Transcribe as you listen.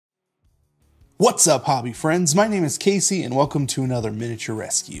What's up, hobby friends? My name is Casey and welcome to another miniature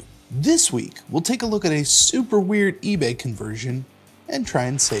rescue. This week, we'll take a look at a super weird eBay conversion and try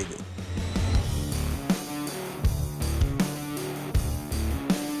and save it.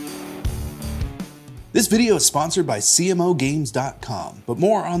 This video is sponsored by CMOGames.com, but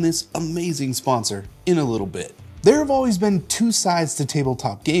more on this amazing sponsor in a little bit. There have always been two sides to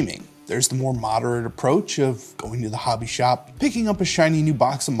tabletop gaming. There's the more moderate approach of going to the hobby shop, picking up a shiny new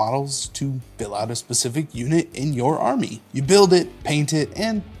box of models to fill out a specific unit in your army. You build it, paint it,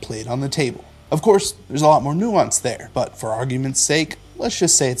 and play it on the table. Of course, there's a lot more nuance there, but for argument's sake, let's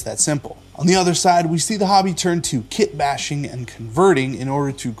just say it's that simple. On the other side, we see the hobby turn to kit bashing and converting in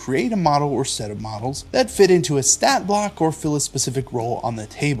order to create a model or set of models that fit into a stat block or fill a specific role on the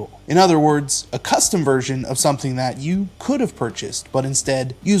table. In other words, a custom version of something that you could have purchased, but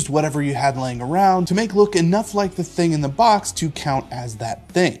instead used whatever you had laying around to make look enough like the thing in the box to count as that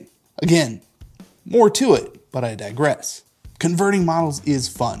thing. Again, more to it, but I digress. Converting models is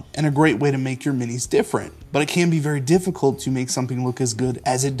fun and a great way to make your minis different, but it can be very difficult to make something look as good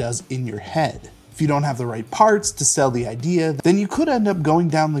as it does in your head. If you don't have the right parts to sell the idea, then you could end up going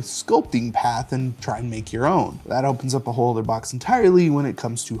down the sculpting path and try and make your own. That opens up a whole other box entirely when it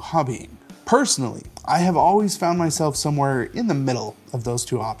comes to hobbying. Personally, I have always found myself somewhere in the middle of those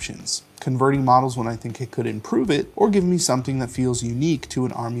two options. Converting models when I think it could improve it, or give me something that feels unique to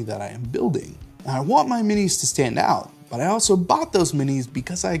an army that I am building. Now, I want my minis to stand out, but I also bought those minis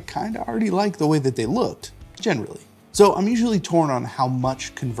because I kinda already like the way that they looked, generally. So I'm usually torn on how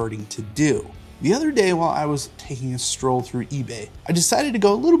much converting to do. The other day while I was taking a stroll through eBay, I decided to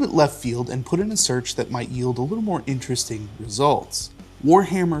go a little bit left field and put in a search that might yield a little more interesting results.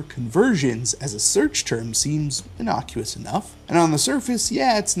 Warhammer conversions as a search term seems innocuous enough, and on the surface,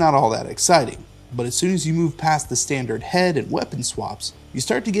 yeah, it's not all that exciting. But as soon as you move past the standard head and weapon swaps, you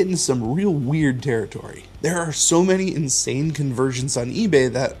start to get into some real weird territory. There are so many insane conversions on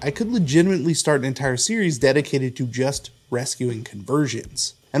eBay that I could legitimately start an entire series dedicated to just rescuing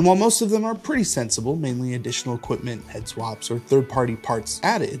conversions. And while most of them are pretty sensible, mainly additional equipment, head swaps, or third-party parts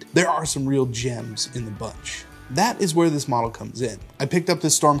added, there are some real gems in the bunch. That is where this model comes in. I picked up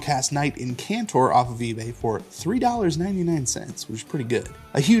this Stormcast Knight in Cantor off of eBay for $3.99, which is pretty good.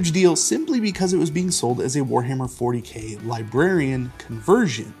 A huge deal simply because it was being sold as a Warhammer 40k librarian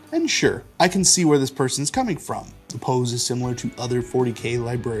conversion. And sure, I can see where this person's coming from. The pose is similar to other 40k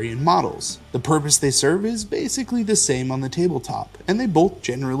librarian models. The purpose they serve is basically the same on the tabletop, and they both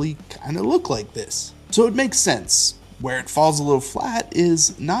generally kinda look like this. So it makes sense. Where it falls a little flat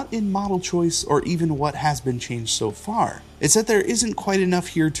is not in model choice or even what has been changed so far. It's that there isn't quite enough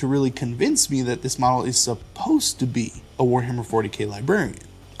here to really convince me that this model is supposed to be a Warhammer 40k librarian.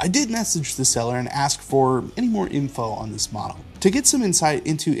 I did message the seller and ask for any more info on this model to get some insight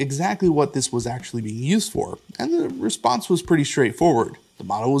into exactly what this was actually being used for, and the response was pretty straightforward. The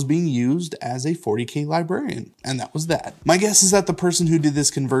model was being used as a 40k librarian, and that was that. My guess is that the person who did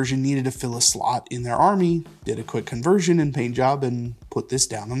this conversion needed to fill a slot in their army, did a quick conversion and paint job, and put this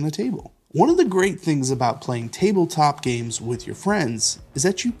down on the table. One of the great things about playing tabletop games with your friends is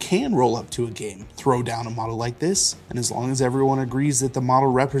that you can roll up to a game, throw down a model like this, and as long as everyone agrees that the model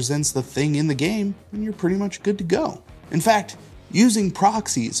represents the thing in the game, then you're pretty much good to go. In fact, using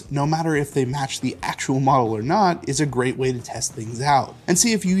proxies, no matter if they match the actual model or not, is a great way to test things out and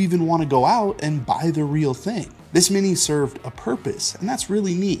see if you even want to go out and buy the real thing. This mini served a purpose, and that's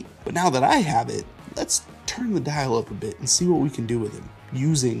really neat. But now that I have it, let's turn the dial up a bit and see what we can do with him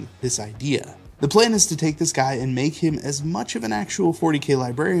using this idea. The plan is to take this guy and make him as much of an actual 40k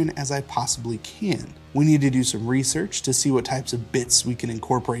librarian as I possibly can. We need to do some research to see what types of bits we can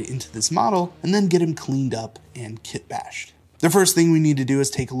incorporate into this model, and then get him cleaned up and kit bashed. The first thing we need to do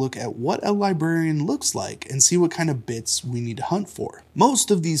is take a look at what a librarian looks like and see what kind of bits we need to hunt for. Most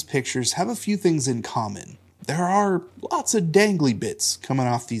of these pictures have a few things in common. There are lots of dangly bits coming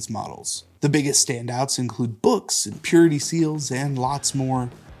off these models. The biggest standouts include books and purity seals and lots more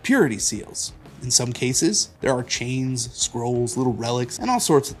purity seals. In some cases, there are chains, scrolls, little relics, and all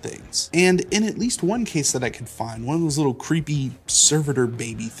sorts of things. And in at least one case that I could find, one of those little creepy servitor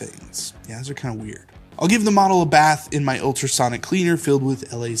baby things. Yeah, those are kind of weird. I'll give the model a bath in my ultrasonic cleaner filled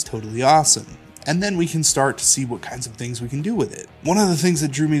with LA's Totally Awesome, and then we can start to see what kinds of things we can do with it. One of the things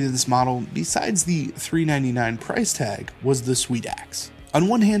that drew me to this model, besides the $3.99 price tag, was the sweet axe. On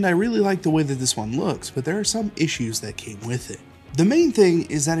one hand, I really like the way that this one looks, but there are some issues that came with it. The main thing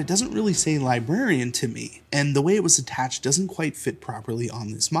is that it doesn't really say librarian to me, and the way it was attached doesn't quite fit properly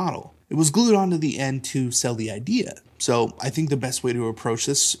on this model. It was glued onto the end to sell the idea, so I think the best way to approach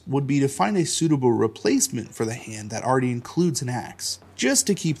this would be to find a suitable replacement for the hand that already includes an axe, just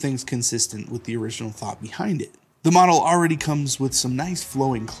to keep things consistent with the original thought behind it. The model already comes with some nice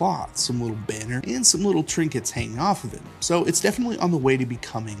flowing cloth, some little banner, and some little trinkets hanging off of it, so it's definitely on the way to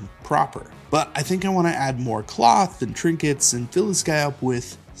becoming proper. But I think I want to add more cloth and trinkets and fill this guy up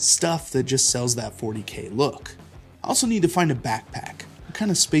with stuff that just sells that 40k look. I also need to find a backpack. What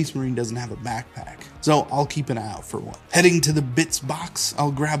kind of Space Marine doesn't have a backpack? So I'll keep an eye out for one. Heading to the bits box,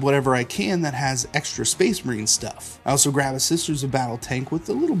 I'll grab whatever I can that has extra Space Marine stuff. I also grab a Sisters of Battle tank with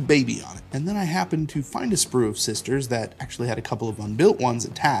a little baby on it. And then I happened to find a sprue of Sisters that actually had a couple of unbuilt ones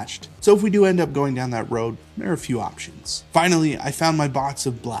attached. So if we do end up going down that road, there are a few options. Finally, I found my box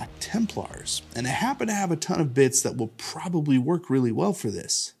of Black Templars, and I happen to have a ton of bits that will probably work really well for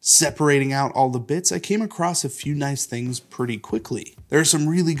this. Separating out all the bits, I came across a few nice things pretty quickly. There are some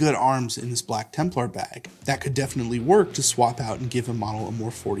really good arms in this Black Templar bag that could definitely work to swap out and give a model a more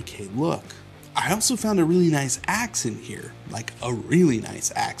 40k look. I also found a really nice axe in here, like a really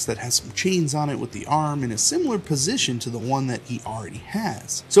nice axe that has some chains on it with the arm in a similar position to the one that he already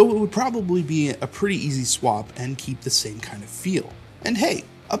has. So it would probably be a pretty easy swap and keep the same kind of feel. And hey,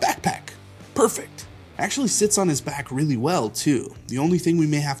 a backpack. Perfect. Actually sits on his back really well too. The only thing we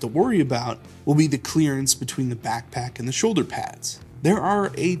may have to worry about will be the clearance between the backpack and the shoulder pads. There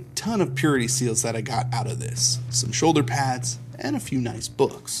are a ton of purity seals that I got out of this, some shoulder pads, and a few nice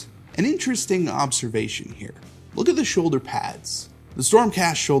books. An interesting observation here. Look at the shoulder pads. The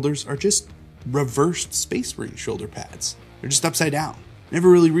Stormcast shoulders are just reversed Space Marine shoulder pads. They're just upside down.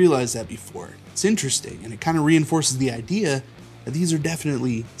 Never really realized that before. It's interesting, and it kind of reinforces the idea that these are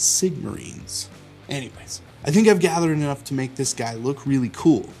definitely Sigmarines. Anyways, I think I've gathered enough to make this guy look really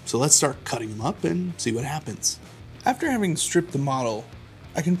cool, so let's start cutting him up and see what happens. After having stripped the model,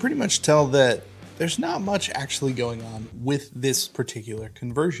 I can pretty much tell that there's not much actually going on with this particular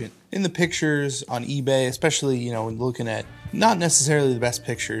conversion. In the pictures on eBay, especially, when looking at not necessarily the best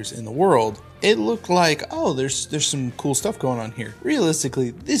pictures in the world, it looked like, oh, there's some cool stuff going on here. Realistically,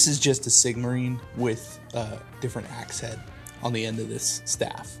 this is just a Sigmarine with a different axe head on the end of this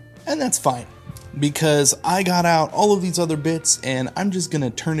staff. And that's fine, because I got out all of these other bits and I'm just gonna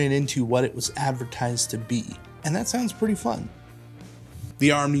turn it into what it was advertised to be. And that sounds pretty fun.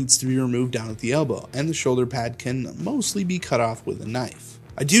 The arm needs to be removed down at the elbow, and the shoulder pad can mostly be cut off with a knife.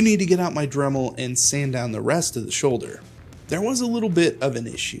 I do need to get out my Dremel and sand down the rest of the shoulder. There was a little bit of an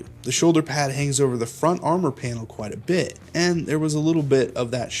issue. The shoulder pad hangs over the front armor panel quite a bit, and there was a little bit of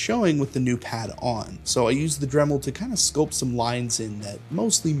that showing with the new pad on. So I used the Dremel to kind of sculpt some lines in that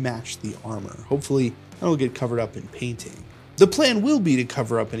mostly matched the armor. Hopefully that'll get covered up in painting. The plan will be to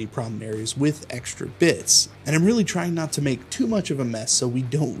cover up any problem areas with extra bits, and I'm really trying not to make too much of a mess so we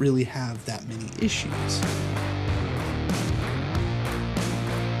don't really have that many issues.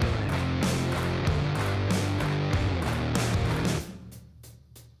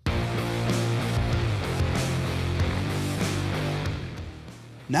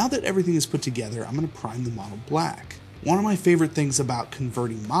 Now that everything is put together, I'm going to prime the model black. One of my favorite things about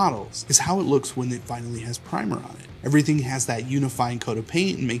converting models is how it looks when it finally has primer on it. Everything has that unifying coat of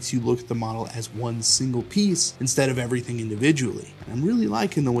paint and makes you look at the model as one single piece instead of everything individually. And I'm really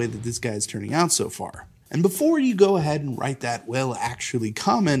liking the way that this guy is turning out so far. And before you go ahead and write that well actually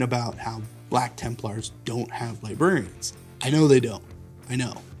comment about how Black Templars don't have librarians, I know they don't, I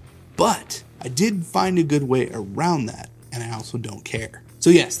know. But I did find a good way around that, and I also don't care.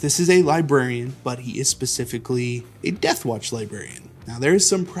 So yes, this is a librarian, but he is specifically a Deathwatch librarian. Now there is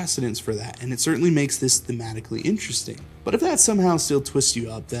some precedence for that, and it certainly makes this thematically interesting. But if that somehow still twists you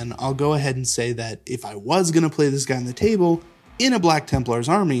up, then I'll go ahead and say that if I was going to play this guy on the table in a Black Templar's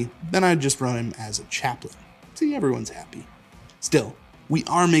army, then I'd just run him as a chaplain. See, everyone's happy. Still, we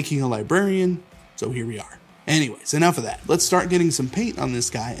are making a librarian, so here we are. Anyways, enough of that. Let's start getting some paint on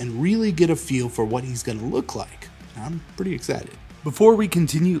this guy and really get a feel for what he's going to look like. I'm pretty excited. Before we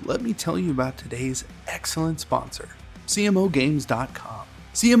continue, let me tell you about today's excellent sponsor, CMOGames.com.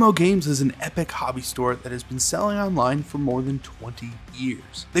 CMO Games is an epic hobby store that has been selling online for more than 20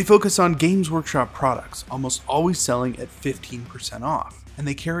 years. They focus on Games Workshop products, almost always selling at 15% off, and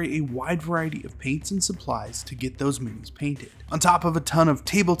they carry a wide variety of paints and supplies to get those minis painted. On top of a ton of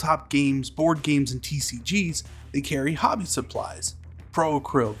tabletop games, board games, and TCGs, they carry hobby supplies, Pro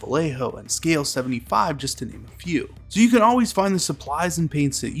Acryl, Vallejo, and Scale 75 just to name a few. So you can always find the supplies and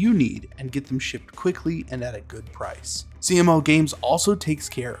paints that you need and get them shipped quickly and at a good price. CMO Games also takes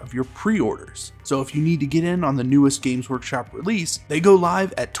care of your pre-orders. So if you need to get in on the newest Games Workshop release, they go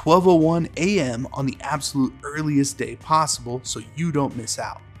live at 12:01 a.m. on the absolute earliest day possible so you don't miss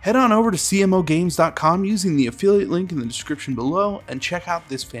out. Head on over to cmogames.com using the affiliate link in the description below and check out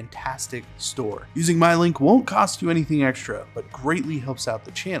this fantastic store. Using my link won't cost you anything extra, but greatly helps out the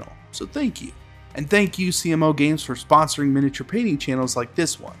channel, so thank you. And thank you CMO Games for sponsoring miniature painting channels like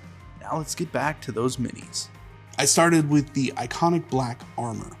this one. Now let's get back to those minis. I started with the iconic black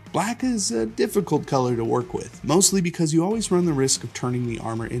armor. Black is a difficult color to work with, mostly because you always run the risk of turning the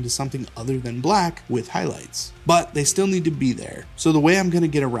armor into something other than black with highlights. But they still need to be there, so the way I'm going to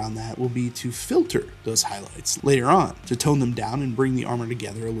get around that will be to filter those highlights later on, to tone them down and bring the armor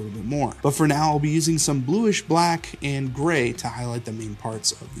together a little bit more. But for now, I'll be using some bluish black and gray to highlight the main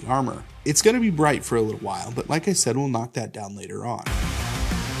parts of the armor. It's going to be bright for a little while, but like I said, we'll knock that down later on.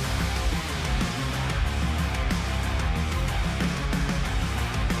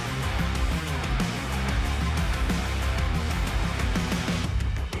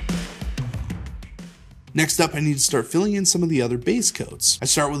 Next up, I need to start filling in some of the other base coats. I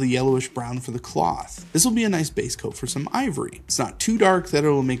start with a yellowish brown for the cloth. This will be a nice base coat for some ivory. It's not too dark that it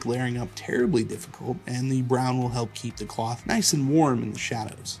will make layering up terribly difficult, and the brown will help keep the cloth nice and warm in the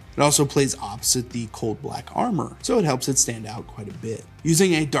shadows. It also plays opposite the cold black armor, so it helps it stand out quite a bit.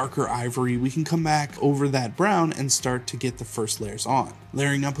 Using a darker ivory, we can come back over that brown and start to get the first layers on.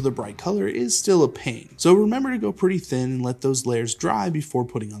 Layering up with a bright color is still a pain, so remember to go pretty thin and let those layers dry before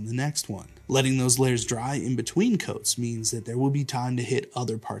putting on the next one. Letting those layers dry in between coats means that there will be time to hit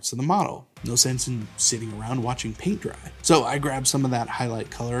other parts of the model. No sense in sitting around watching paint dry. So I grab some of that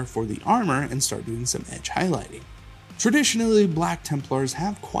highlight color for the armor and start doing some edge highlighting. Traditionally, Black Templars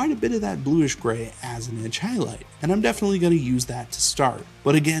have quite a bit of that bluish gray as an edge highlight, and I'm definitely going to use that to start.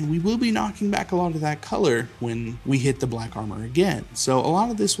 But again, we will be knocking back a lot of that color when we hit the black armor again, so a lot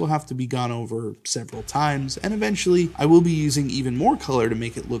of this will have to be gone over several times, and eventually I will be using even more color to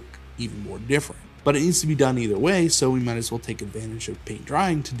make it look even more different. But it needs to be done either way, so we might as well take advantage of paint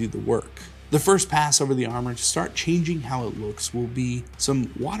drying to do the work. The first pass over the armor to start changing how it looks will be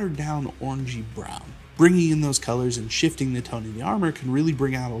some watered down orangey brown. Bringing in those colors and shifting the tone of the armor can really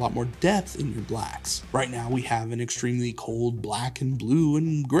bring out a lot more depth in your blacks. Right now we have an extremely cold black and blue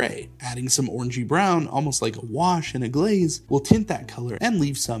and gray. Adding some orangey brown, almost like a wash and a glaze, will tint that color and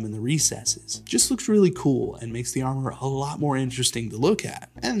leave some in the recesses. Just looks really cool and makes the armor a lot more interesting to look at,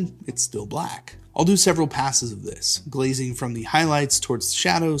 and it's still black. I'll do several passes of this, glazing from the highlights towards the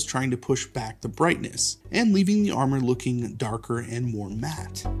shadows, trying to push back the brightness, and leaving the armor looking darker and more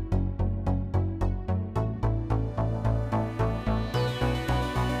matte.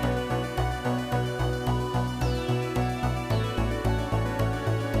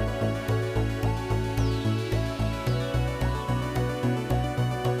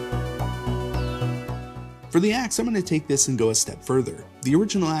 For the axe, I'm going to take this and go a step further. The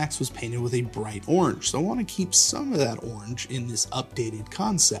original axe was painted with a bright orange, so I want to keep some of that orange in this updated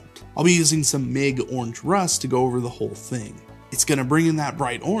concept. I'll be using some MIG orange rust to go over the whole thing. It's going to bring in that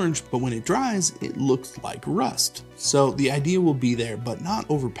bright orange, but when it dries, it looks like rust. So the idea will be there, but not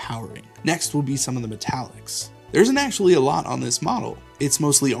overpowering. Next will be some of the metallics. There isn't actually a lot on this model. It's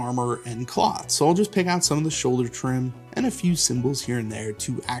mostly armor and cloth, so I'll just pick out some of the shoulder trim and a few symbols here and there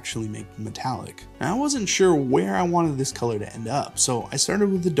to actually make them metallic. Now, I wasn't sure where I wanted this color to end up, so I started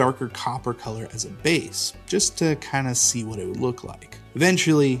with the darker copper color as a base, just to kind of see what it would look like.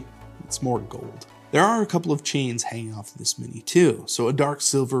 Eventually, it's more gold. There are a couple of chains hanging off of this mini too, so a dark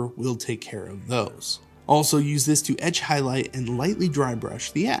silver will take care of those. Also use this to edge highlight and lightly dry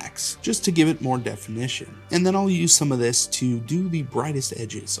brush the axe, just to give it more definition. And then I'll use some of this to do the brightest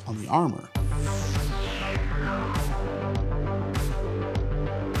edges on the armor.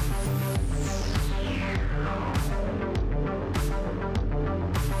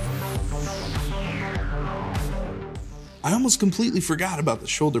 I almost completely forgot about the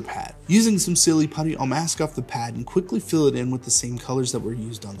shoulder pad. Using some silly putty, I'll mask off the pad and quickly fill it in with the same colors that were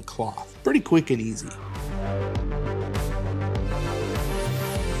used on the cloth. Pretty quick and easy.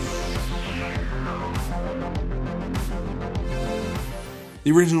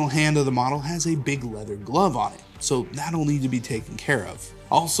 The original hand of the model has a big leather glove on it, so that'll need to be taken care of.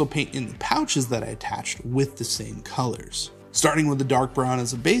 I'll also paint in the pouches that I attached with the same colors. Starting with the dark brown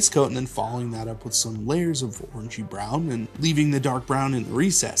as a base coat and then following that up with some layers of orangey brown and leaving the dark brown in the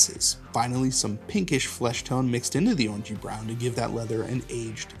recesses. Finally, some pinkish flesh tone mixed into the orangey brown to give that leather an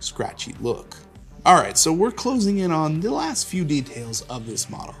aged, scratchy look. Alright, so we're closing in on the last few details of this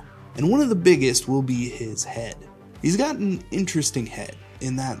model, and one of the biggest will be his head. He's got an interesting head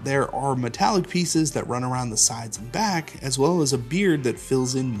in that there are metallic pieces that run around the sides and back, as well as a beard that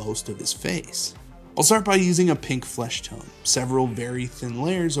fills in most of his face. I'll start by using a pink flesh tone. Several very thin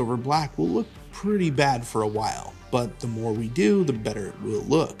layers over black will look pretty bad for a while, but the more we do, the better it will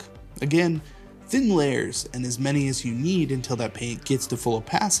look. Again, thin layers and as many as you need until that paint gets to full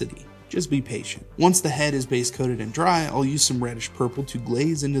opacity. Just be patient. Once the head is base coated and dry, I'll use some reddish purple to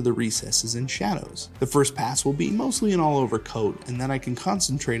glaze into the recesses and shadows. The first pass will be mostly an all over coat, and then I can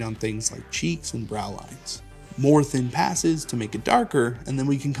concentrate on things like cheeks and brow lines. More thin passes to make it darker, and then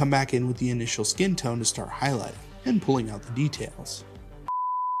we can come back in with the initial skin tone to start highlighting and pulling out the details.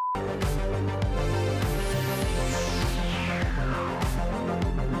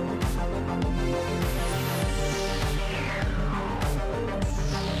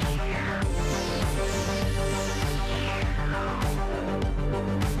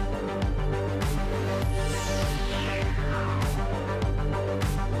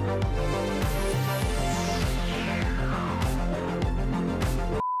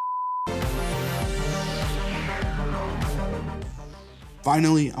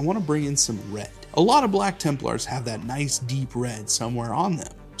 Finally, I want to bring in some red. A lot of Black Templars have that nice deep red somewhere on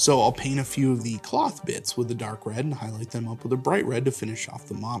them, so I'll paint a few of the cloth bits with a dark red and highlight them up with a bright red to finish off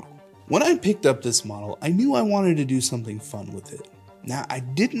the model. When I picked up this model, I knew I wanted to do something fun with it. Now, I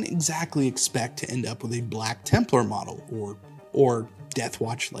didn't exactly expect to end up with a Black Templar model, or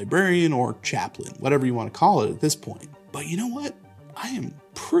Deathwatch Librarian, or Chaplain, whatever you want to call it at this point. But you know what? I am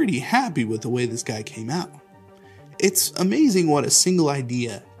pretty happy with the way this guy came out. It's amazing what a single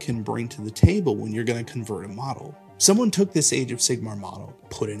idea can bring to the table when you're going to convert a model. Someone took this Age of Sigmar model,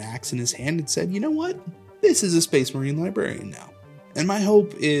 put an axe in his hand and said, you know what? This is a Space Marine Librarian now. And my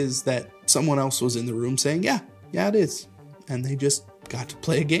hope is that someone else was in the room saying, yeah, it is. And they just got to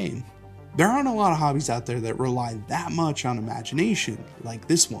play a game. There aren't a lot of hobbies out there that rely that much on imagination like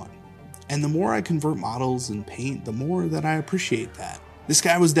this one. And the more I convert models and paint, the more that I appreciate that. This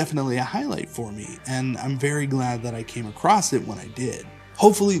guy was definitely a highlight for me, and I'm very glad that I came across it when I did.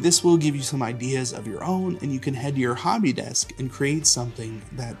 Hopefully this will give you some ideas of your own, and you can head to your hobby desk and create something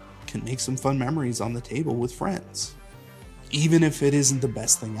that can make some fun memories on the table with friends. Even if it isn't the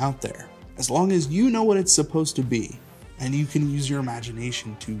best thing out there, as long as you know what it's supposed to be, and you can use your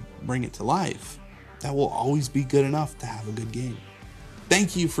imagination to bring it to life, that will always be good enough to have a good game.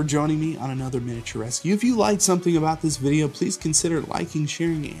 Thank you for joining me on another miniature rescue. If you liked something about this video, please consider liking,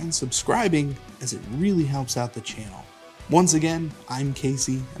 sharing, and subscribing, as it really helps out the channel. Once again, I'm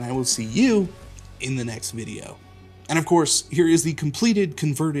Casey, and I will see you in the next video. And of course, here is the completed,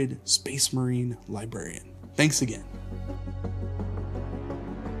 converted Space Marine Librarian. Thanks again.